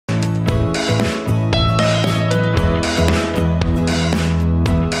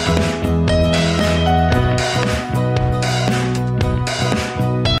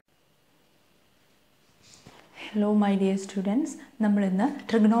Hello my dear students, നമ്മൾ ഇന്ന്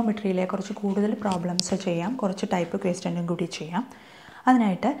ട്രിഗണോമെട്രിയിലെ കുറച്ച് കൂടുതൽ പ്രോബ്ലംസ് ചെയ്യാം, കുറച്ച് ടൈപ്പ് ക്വസ്റ്റ്യനും കൂടി ചെയ്യാം.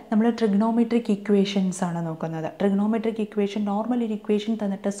 അതിനായിട്ട് നമ്മൾ ട്രിഗണോമെട്രിക് ഇക്വേഷൻസ് ആണ് നോക്കുന്നത്. ട്രിഗണോമെട്രിക് ഇക്വേഷൻ നോർമൽ ഒരു ഇക്വേഷൻ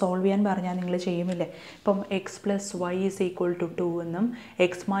തന്നിട്ട് സോൾവ് ചെയ്യാൻ പറഞ്ഞാൽ നിങ്ങൾ ചെയ്യുമില്ലേ? ഇപ്പം x + y = 2 എന്നും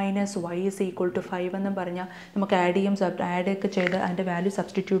x - y = 5 എന്നും പറഞ്ഞാൽ നമുക്ക് ആഡ് ഒക്കെ ചെയ്ത് അതിൻ്റെ വാല്യൂ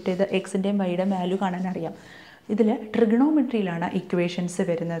സബ്സ്റ്റിറ്റ്യൂട്ട് ചെയ്ത് എക്സിൻ്റെയും വൈയുടെയും വാല്യൂ കാണാൻ അറിയാം. ഇതിൽ ട്രിഗണോമെട്രിയിലാണ് ഇക്വേഷൻസ്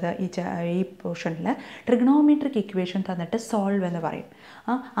വരുന്നത്. ഈ പോർഷനിൽ ട്രിഗണോമെട്രിക് ഇക്വേഷൻ തന്നിട്ട് സോൾവ് എന്ന് പറയും.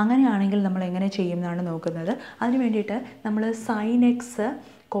 അങ്ങനെയാണെങ്കിൽ നമ്മൾ എങ്ങനെ ചെയ്യുമെന്നാണ് നോക്കുന്നത്. അതിന് വേണ്ടിയിട്ട് നമ്മൾ sign X,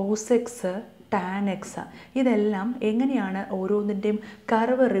 cos X, tan X ഇതെല്ലാം എങ്ങനെയാണ് ഓരോന്നിൻ്റെയും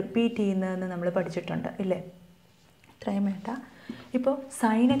കർവ് റിപ്പീറ്റ് ചെയ്യുന്നതെന്ന് നമ്മൾ പഠിച്ചിട്ടുണ്ട് ഇല്ലേ? ഇത്രയും വേണ്ട. ഇപ്പോൾ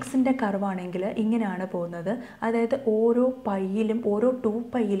സൈൻ എക്സിൻ്റെ കർവാണെങ്കിൽ ഇങ്ങനെയാണ് പോകുന്നത്. അതായത് ഓരോ പൈയിലും ഓരോ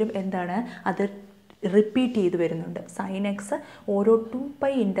 2π എന്താണ് അത് റിപ്പീറ്റ് ചെയ്ത് വരുന്നുണ്ട്. സൈൻ എക്സ് ഓരോ 2π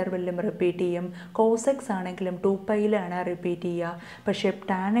ഇൻ്റർവെല്ലിലും റിപ്പീറ്റ് ചെയ്യും. കോസ് എക്സ് ആണെങ്കിലും 2πയിലാണ് റിപ്പീറ്റ് ചെയ്യുക. പക്ഷേ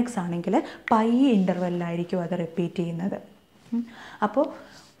ടാൻ എക്സ് ആണെങ്കിൽ π ഇൻ്റർവെല്ലിലായിരിക്കും അത് റിപ്പീറ്റ് ചെയ്യുന്നത്. അപ്പോൾ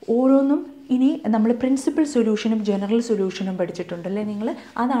ഓരോന്നും ഇനി നമ്മൾ പ്രിൻസിപ്പൽ സൊല്യൂഷനും ജനറൽ സൊല്യൂഷനും പഠിച്ചിട്ടുണ്ടല്ലേ നിങ്ങൾ?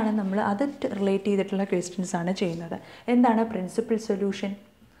 അതാണ് നമ്മൾ അത് റിലേറ്റ് ചെയ്തിട്ടുള്ള ക്വസ്റ്റ്യൻസ് ആണ് ചെയ്യുന്നത്. എന്താണ് പ്രിൻസിപ്പൽ സൊല്യൂഷൻ?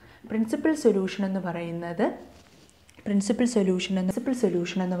 പ്രിൻസിപ്പൽ സൊല്യൂഷൻ എന്ന് പറയുന്നത് പ്രിൻസിപ്പൽ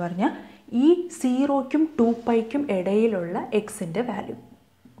സൊല്യൂഷൻ എന്ന് പറഞ്ഞാൽ ഈ 0ക്കും 2πക്കും ഇടയിലുള്ള എക്സിൻ്റെ വാല്യൂ.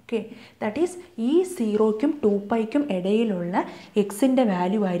 ഓക്കെ, ദാറ്റ് ഈസ് ഈ 0ക്കും 2πക്കും ഇടയിലുള്ള എക്സിൻ്റെ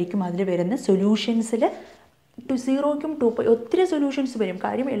വാല്യൂ ആയിരിക്കും അതിൽ വരുന്ന സൊല്യൂഷൻസിൽ. 0ക്കും 2π ഒത്തിരി സൊല്യൂഷൻസ് വരും,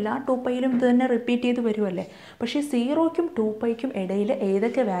 കാര്യം എല്ലാ 2πയിലും ഇത് തന്നെ റിപ്പീറ്റ് ചെയ്ത് വരുമല്ലേ. പക്ഷേ 0ക്കും 2πക്കും ഇടയിൽ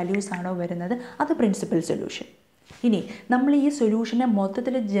ഏതൊക്കെ വാല്യൂസ് ആണോ വരുന്നത് അത് പ്രിൻസിപ്പൽ സൊല്യൂഷൻ. ഇനി നമ്മൾ ഈ സൊല്യൂഷനെ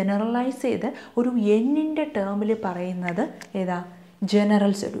മൊത്തത്തിൽ ജനറലൈസ് ചെയ്ത് ഒരു എന്നിൻ്റെ ടേമിൽ പറയുന്നത് ഏതാ?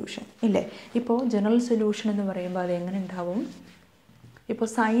 ജനറൽ സൊല്യൂഷൻ ഇല്ലേ? ഇപ്പോൾ ജനറൽ സൊല്യൂഷൻ എന്ന് പറയുമ്പോൾ അത് എങ്ങനെ ഉണ്ടാവും? ഇപ്പോൾ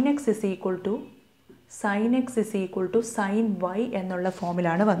sign X is sine y എന്നുള്ള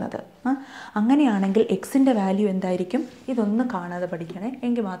ഫോമിലാണ് വന്നത്. അങ്ങനെയാണെങ്കിൽ എക്സിൻ്റെ വാല്യൂ എന്തായിരിക്കും? ഇതൊന്നും കാണാതെ പഠിക്കണേ,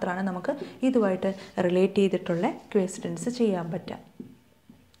 എങ്കിൽ മാത്രമാണ് നമുക്ക് ഇതുമായിട്ട് റിലേറ്റ് ചെയ്തിട്ടുള്ള ക്വസ്റ്റ്യൻസ് ചെയ്യാൻ പറ്റുക.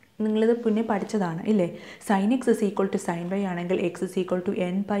 നിങ്ങളിത് പിന്നെ പഠിച്ചതാണ് ഇല്ലേ? Sign X is sine y ആണെങ്കിൽ X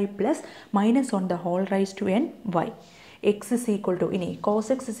nπ plus -1/n/y. X ഇനി കോസ്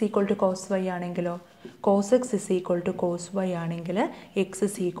എക്സ് കോസ് വൈ ആണെങ്കിലോ? കോസ് എക്സ് കോസ് വൈ ആണെങ്കിൽ എക്സ്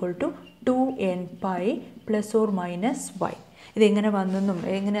 2nπ ± y. ഇതെങ്ങനെ വന്നെന്നും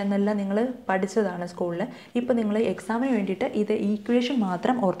എങ്ങനെയെന്നെല്ലാം നിങ്ങൾ പഠിച്ചതാണ് സ്കൂളിൽ. ഇപ്പോൾ നിങ്ങൾ എക്സാമിന് വേണ്ടിയിട്ട് ഇത് ഈക്വേഷൻ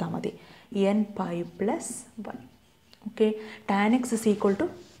മാത്രം ഓർത്താൽ മതി. nπ + y. Okay, tan X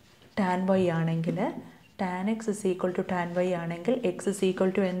tan Y ആണെങ്കിൽ എക്സ്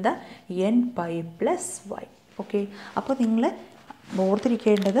എന്താ? nπ + y. ഓക്കെ, അപ്പോൾ നിങ്ങൾ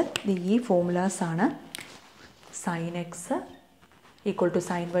ഓർത്തിരിക്കേണ്ടത് ഈ ഫോമുലാസാണ്. സൈൻ എക്സ്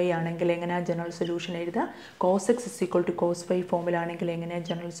സൈൻ വൈ ആണെങ്കിൽ എങ്ങനെയാണ് ജനറൽ സൊല്യൂഷൻ എഴുതുക? കോസ് എക്സ് കോസ് വൈ ഫോമിലാണെങ്കിൽ എങ്ങനെയാണ്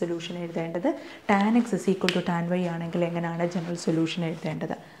ജനറൽ സൊല്യൂഷൻ എഴുതേണ്ടത്? ടാൻ എക്സ് ടാൻ വൈ ആണെങ്കിൽ എങ്ങനെയാണ് ജനറൽ സൊല്യൂഷൻ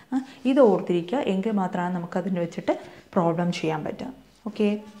എഴുതേണ്ടത്? ഇത് ഓർത്തിരിക്കുക, എങ്കിൽ മാത്രമാണ് നമുക്കതിന് വെച്ചിട്ട് പ്രോബ്ലം ചെയ്യാൻ പറ്റുക. ഓക്കെ,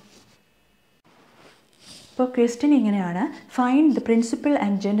 ഇപ്പോൾ ക്വസ്റ്റ്യൻ ഇങ്ങനെയാണ്: find the principal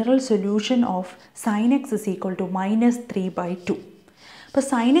and general solution of sine X -3/2. അപ്പോൾ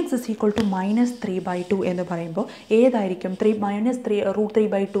സൈൻ എക്സ് -3/2 എന്ന് പറയുമ്പോൾ ഏതായിരിക്കും?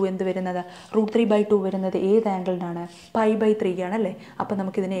 √3/2 എന്ത് വരുന്നത്? √3/2 വരുന്നത് ഏത് ആംഗിളിനാണ്? π/3 ആണല്ലേ. അപ്പോൾ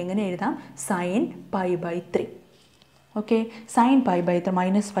നമുക്കിതിനെ എങ്ങനെ എഴുതാം? സൈൻ π/3. ഓക്കെ, സൈൻ π/3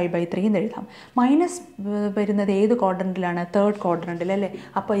 -π/3 എന്ന് എഴുതാം. മൈനസ് വരുന്നത് ഏത് ക്വാഡ്രൻറ്റിലാണ്? തേർഡ് ക്വാഡ്രൻറ്റിൽ അല്ലേ.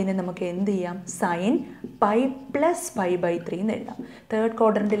 അപ്പോൾ ഇതിനെ നമുക്ക് എന്ത് ചെയ്യാം? സൈൻ π + π/3 എന്ന് എഴുതാം. തേർഡ്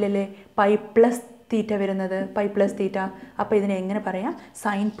ക്വാഡ്രൻറ്റിലല്ലേ π + തീറ്റ വരുന്നത്, π + തീറ്റ. അപ്പോൾ ഇതിനെ എങ്ങനെ പറയാം?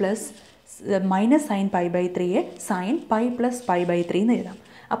 സൈൻ സൈൻ π/3യെ സൈൻ π + π/3 എന്ന് എഴുതാം.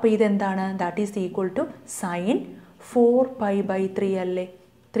 അപ്പോൾ ഇതെന്താണ്? That is equal to sign 4π/3 അല്ലേ.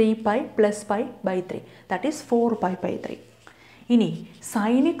 3π + π/3 ദാറ്റ് ഈസ് 4π/3. ഇനി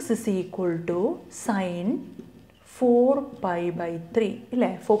സൈൻ എക്സ് സൈൻ 4π/3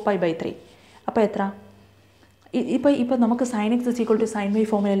 ഇല്ലേ? 4π/3. അപ്പോൾ എത്ര? ഇപ്പോൾ നമുക്ക് സൈൻ എക്സ് സൈൻ വൈ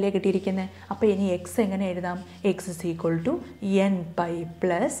ഫോമിലല്ലേ കിട്ടിയിരിക്കുന്നത്. അപ്പോൾ ഇനി എക്സ് എങ്ങനെ എഴുതാം? X nπ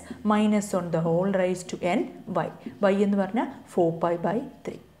 + -1/n/y. y എന്ന് പറഞ്ഞാൽ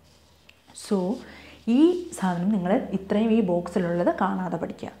 4π/3. സോ ഈ സാധനം നിങ്ങൾ ഇത്രയും ഈ ബോക്സിലുള്ളത് കാണാതെ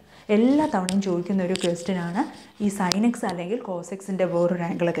പഠിക്കുക. എല്ലാ തവണയും ചോദിക്കുന്ന ഒരു ക്വസ്റ്റ്യനാണ് ഈ സൈൻ എക്സ് അല്ലെങ്കിൽ കോസ് എക്സിൻ്റെ വേറൊരു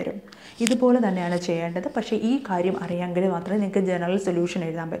ആംഗിൾ തരും. ഇതുപോലെ തന്നെയാണ് ചെയ്യേണ്ടത്. പക്ഷേ ഈ കാര്യം അറിയാമെങ്കിൽ മാത്രമേ നിങ്ങൾക്ക് ജനറൽ സൊല്യൂഷൻ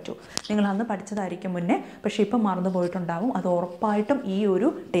എഴുതാൻ പറ്റൂ. നിങ്ങൾ അന്ന് പഠിച്ചതായിരിക്കും മുന്നേ, പക്ഷേ ഇപ്പം മറന്നു പോയിട്ടുണ്ടാവും. അത് ഉറപ്പായിട്ടും ഈ ഒരു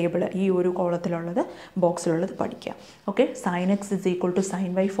ടേബിൾ, ഈ ഒരു കോളത്തിലുള്ളത്, ബോക്സിലുള്ളത് പഠിക്കുക. Okay, sign x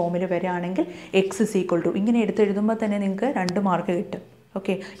sine y ഫോമിൽ വരികയാണെങ്കിൽ എക്സ് ഇങ്ങനെ എടുത്തെഴുതുമ്പോൾ തന്നെ നിങ്ങൾക്ക് 2 മാർക്ക് കിട്ടും.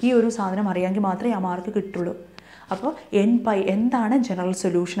 ഓക്കെ, ഈ ഒരു സാധനം അറിയാമെങ്കിൽ മാത്രമേ ആ മാർക്ക് കിട്ടുള്ളൂ. അപ്പോൾ എൻ പൈ എന്താണ് general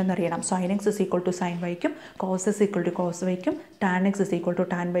solution എന്നറിയണം. Sign X is equal to sign വൈക്കും cos S equal to cos വൈക്കും tan X is equal to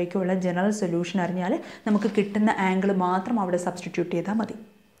tan വൈക്കും ഉള്ള ജനറൽ സൊല്യൂഷൻ അറിഞ്ഞാൽ നമുക്ക് കിട്ടുന്ന ആംഗിൾ മാത്രം അവിടെ സബ്സ്റ്റിറ്റ്യൂട്ട് ചെയ്താൽ മതി.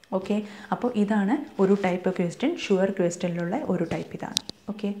 ഓക്കെ, അപ്പോൾ ഇതാണ് ഒരു ടൈപ്പ് ക്വസ്റ്റ്യൻ. ഷുവർ ക്വസ്റ്റ്യനിലുള്ള ഒരു ടൈപ്പ് ഇതാണ്.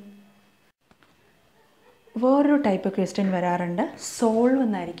 ഓക്കെ, വേറൊരു ടൈപ്പ് ക്വസ്റ്റ്യൻ വരാറുണ്ട്. സോൾവ്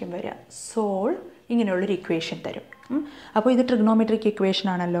എന്നായിരിക്കും വരിക. സോൾവ് ഇങ്ങനെയുള്ളൊരു ഇക്വേഷൻ തരും. അപ്പോൾ ഇത് ട്രിഗണോമെട്രിക് ഇക്വേഷൻ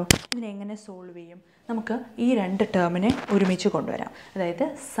ആണല്ലോ. ഇതിനെങ്ങനെ സോൾവ് ചെയ്യും? നമുക്ക് ഈ രണ്ട് ടേമിനെ ഒരുമിച്ച് കൊണ്ടുവരാം. അതായത്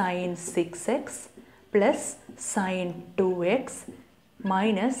sign 6x plus sine 2x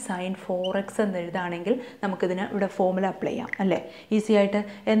minus sign 4x എന്ന് എഴുതാണെങ്കിൽ നമുക്കിതിന് ഇവിടെ ഫോമുല അപ്ലൈ ചെയ്യാം അല്ലേ? ഈസി ആയിട്ട്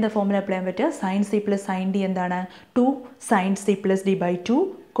എന്താ ഫോമുല അപ്ലൈ ചെയ്യാൻ പറ്റുക? Sign C plus sine D എന്താണ്? 2 sign C plus D by 2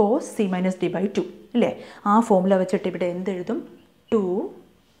 cos C minus D by 2 അല്ലേ? ആ ഫോമുല വെച്ചിട്ട് ഇവിടെ എന്തെഴുതും? 2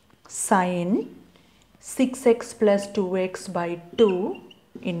 sign 6x plus 2x by 2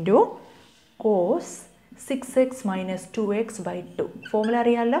 into cos 6x minus 2x by 2. Formula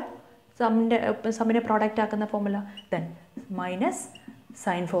അറിയാമല്ലോ, സമ്മിനെ പ്രോഡക്റ്റ് ആക്കുന്ന formula. Then minus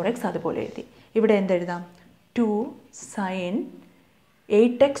sign 4x അതുപോലെ എഴുതി. ഇവിടെ എന്തെഴുതാം? 2 sign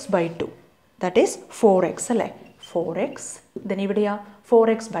 8x by 2 that is 4x അല്ലേ? 4x. ദെൻ ഇവിടെയാ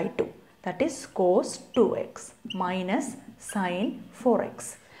 4x by 2 that is cos 2x minus sign 4x.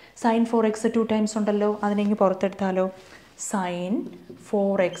 Sign 4x 2 times ഉണ്ടല്ലോ, അതിനെങ്കിൽ പുറത്തെടുത്താലോ? Sign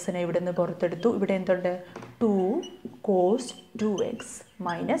 4xനെ ഇവിടെ നിന്ന് പുറത്തെടുത്തു. ഇവിടെ എന്തുണ്ട്? 2 കോസ് 2x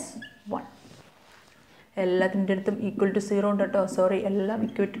മൈനസ് 1. എല്ലാത്തിൻ്റെ അടുത്തും ഈക്വൽ ടു 0 ഉണ്ട് കേട്ടോ. സോറി, എല്ലാം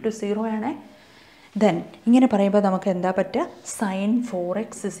ഈക്വൽ ടു 0 ആണേ. ദെൻ ഇങ്ങനെ പറയുമ്പോൾ നമുക്ക് എന്താ പറ്റുക? Sign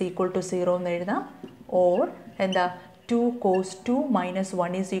 4x is equal to 0 എന്ന് എഴുതാം. ഓർ എന്താ? 2 cos 2 minus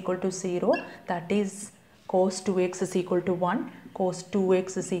 1 is equal to 0 that is cos 2x is equal to 1 cos 2x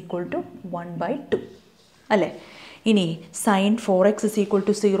is equal to 1 by 2 അല്ലേ? ഇനി sign 4x is equal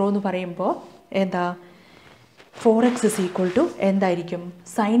to 0 എന്ന് പറയുമ്പോൾ എന്താ? 4x ഇസ് ഈക്വൽ ടു എന്തായിരിക്കും?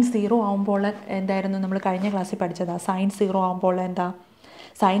 Sign 0 ആകുമ്പോൾ എന്തായിരുന്നു നമ്മൾ കഴിഞ്ഞ ക്ലാസ്സിൽ പഠിച്ചതാ? സൈൻ 0 ആകുമ്പോൾ എന്താ?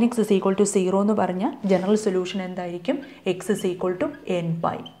 Sign X is equal to 0 എന്ന് പറഞ്ഞാൽ ജനറൽ സൊല്യൂഷൻ എന്തായിരിക്കും? X is equal to N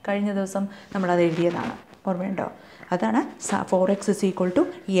pi. കഴിഞ്ഞ ദിവസം നമ്മളത് എഴുതിയതാണ്, ഓർമ്മയുണ്ടോ? അതാണ് 4x is equal to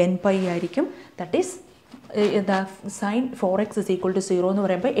N pi ആയിരിക്കും. ദാറ്റ് ഈസ് എന്താ? Sign 4x is equal to 0 എന്ന്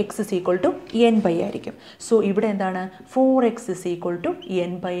പറയുമ്പോൾ X is equal to N pi ആയിരിക്കും. സോ ഇവിടെ എന്താണ്? 4x is equal to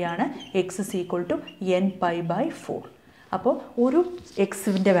N pi ആണ്. X is equal to N pi by 4. അപ്പോൾ ഒരു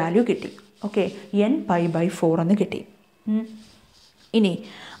എക്സിൻ്റെ വാല്യൂ കിട്ടി. ഓക്കെ, എൻ പൈ ബൈ 4 എന്ന് കിട്ടി. ഇനി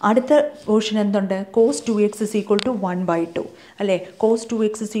അടുത്ത പോർഷൻ എന്തുണ്ട്? Cos 2x is equal to 1 by 2 അല്ലേ? Cos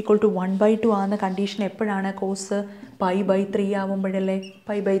 2x is equal to 1 by 2 ആകുന്ന കണ്ടീഷൻ എപ്പോഴാണ്? Cos pi by 3 ആവുമ്പോഴല്ലേ?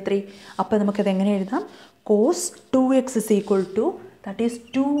 Pi by 3. അപ്പോൾ നമുക്കത് എങ്ങനെ എഴുതാം? Cos 2x is equal to that is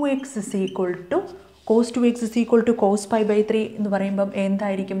 2x is equal to cos 2x is equal to cos pi by 3 എന്ന് പറയുമ്പം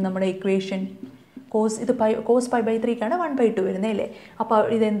എന്തായിരിക്കും നമ്മുടെ ഇക്വേഷൻ? കോസ് ഇത് കോസ് പൈ ബൈ 3ക്കാണ് 1 ബൈ 2 വരുന്നത് അല്ലേ? അപ്പോൾ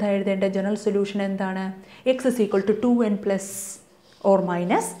ഇതെന്താ എഴുതേണ്ടത്? ജനറൽ സൊല്യൂഷൻ എന്താണ്? X is equal to 2n plus or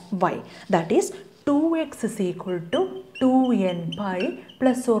minus y that is 2x is equal to 2n pi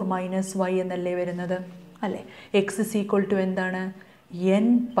plus or minus y എന്നല്ലേ വരുന്നത് അല്ലേ? x is equal to എന്താണ്? n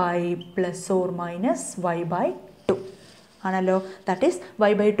pi plus or minus y by 2 ആണല്ലോ. That is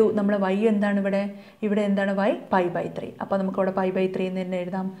y by 2. നമ്മൾ y എന്താണ് ഇവിടെ? ഇവിടെ എന്താണ് y? pi by 3. അപ്പോൾ നമുക്ക് ഇവിടെ pi by 3 എന്ന് തന്നെ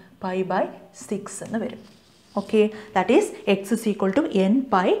എഴുതാം. pi by 6 എന്ന് വരും. Okay, that is X is equal to N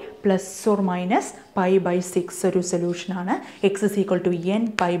pi plus or minus pi by 6 ഒരു സൊല്യൂഷനാണ്. X is equal to N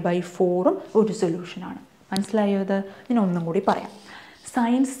pi by 4ഉം ഒരു സൊല്യൂഷനാണ്. മനസ്സിലായോ? ഇത് ഞാൻ ഒന്നും കൂടി പറയാം.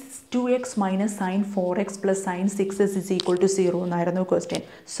 Sign 2x minus sign 4x plus sine 6x is equal to 0 എന്നായിരുന്നു question.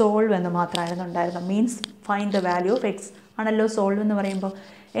 Solve എന്ന് മാത്രമായിരുന്നു ഉണ്ടായിരുന്നത്. Means find the value of X ആണല്ലോ സോൾവ് എന്ന് പറയുമ്പോൾ.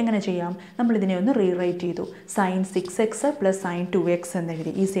 എങ്ങനെ ചെയ്യാം? നമ്മളിതിനെ ഒന്ന് റീറൈറ്റ് ചെയ്തു. Sign 6x plus sine 2x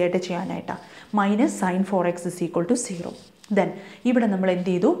എന്നെഴുതി easy ആയിട്ട് ചെയ്യാനായിട്ടാണ്. Minus sign 4x is equal to 0. Then ഇവിടെ നമ്മൾ എന്ത്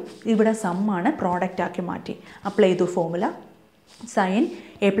ചെയ്തു? ഇവിടെ സമ്മാണ് പ്രോഡക്റ്റ് ആക്കി മാറ്റി. അപ്ലൈ ചെയ്തു formula. Sine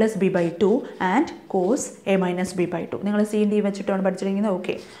A plus B by 2 and cos A minus B by 2. നിങ്ങൾ സി ഡി വെച്ചിട്ടാണ് പഠിച്ചിരിക്കുന്നത്.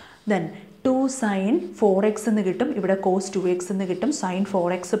 ഓക്കെ, ദെൻ 2 സൈൻ 4x എന്ന് കിട്ടും. ഇവിടെ കോസ് 2x എന്ന് കിട്ടും. Sign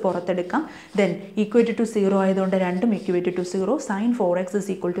 4x പുറത്തെടുക്കാം. Then equate to 0 ആയതുകൊണ്ട് രണ്ടും equate to 0. Sign 4x is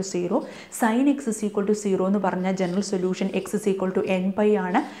equal to 0. Sign X is equal to 0 എന്ന് പറഞ്ഞാൽ general solution X is equal to N pi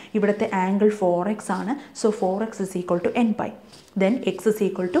ആണ്. ഇവിടുത്തെ ആംഗിൾ 4x ആണ്. So 4x is equal to N pi. Then X is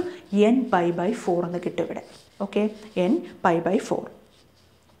equal to N pi by 4 എന്ന് കിട്ടും ഇവിടെ. Okay, N pi by 4.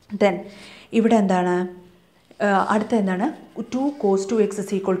 Then ഇവിടെ എന്താണ്? അടുത്ത എന്താണ് 2 cos 2x is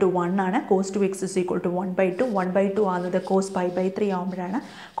equal to 1 ആണ്. cos 2x is equal to 1/2. 1/2 ആകുന്നത് cos pi/3 ആകുമ്പോഴാണ്.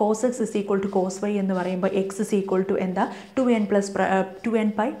 cos x is equal to cos y എന്ന് പറയുമ്പോൾ x is equal to എന്താ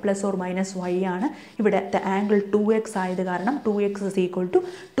 2n pi plus or minus y ആണ്. ഇവിടുത്തെ ആംഗിൾ 2x ആയത് കാരണം 2x is equal to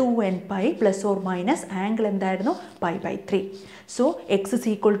 2n pi plus or minus angle എന്തായിരുന്നു pi/3. So x is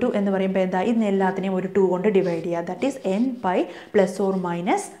equal to എന്ന് പറയുമ്പോൾ എന്താ ഇന്ന് എല്ലാത്തിനെയും ഒരു 2 കൊണ്ട് ഡിവൈഡ് ചെയ്യുക. That is n pi plus or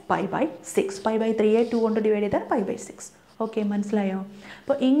minus pi/6. pi/3യെ 2 കൊണ്ട് ഡിവൈഡ് ചെയ്താൽ pi/6. ഓക്കെ, മനസ്സിലായോ?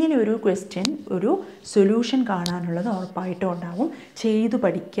 അപ്പോൾ ഇങ്ങനെ ഒരു ക്വസ്റ്റ്യൻ ഒരു സൊല്യൂഷൻ കാണാനുള്ളത് ഉറപ്പായിട്ടും ഉണ്ടാവും. ചെയ്തു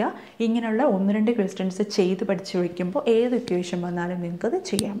പഠിക്കുക. ഇങ്ങനെയുള്ള 1-2 ക്വസ്റ്റ്യൻസ് ചെയ്ത് പഠിച്ചു വയ്ക്കുമ്പോൾ ഏത് ഇക്വേഷൻ വന്നാലും നിങ്ങൾക്കത്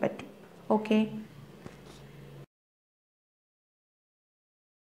ചെയ്യാൻ പറ്റും. ഓക്കെ.